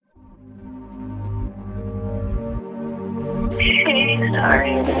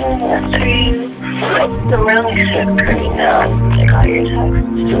sorry after you. I'm really sick right now. I got your text.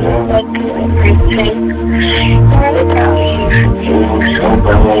 So like everything. I'm really proud of you for being so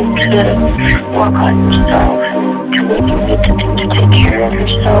willing to work on yourself and do what you need to do to take care of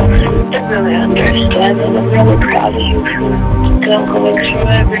yourself. I really understand and I'm really proud of you for still going through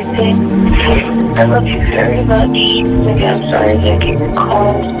everything. I love you very much. Maybe I'm sorry that I get your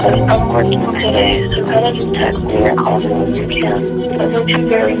calls, but I'm working today, so kind of just text me or call me when you can. I love you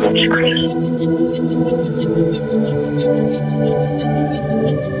very much, Chris.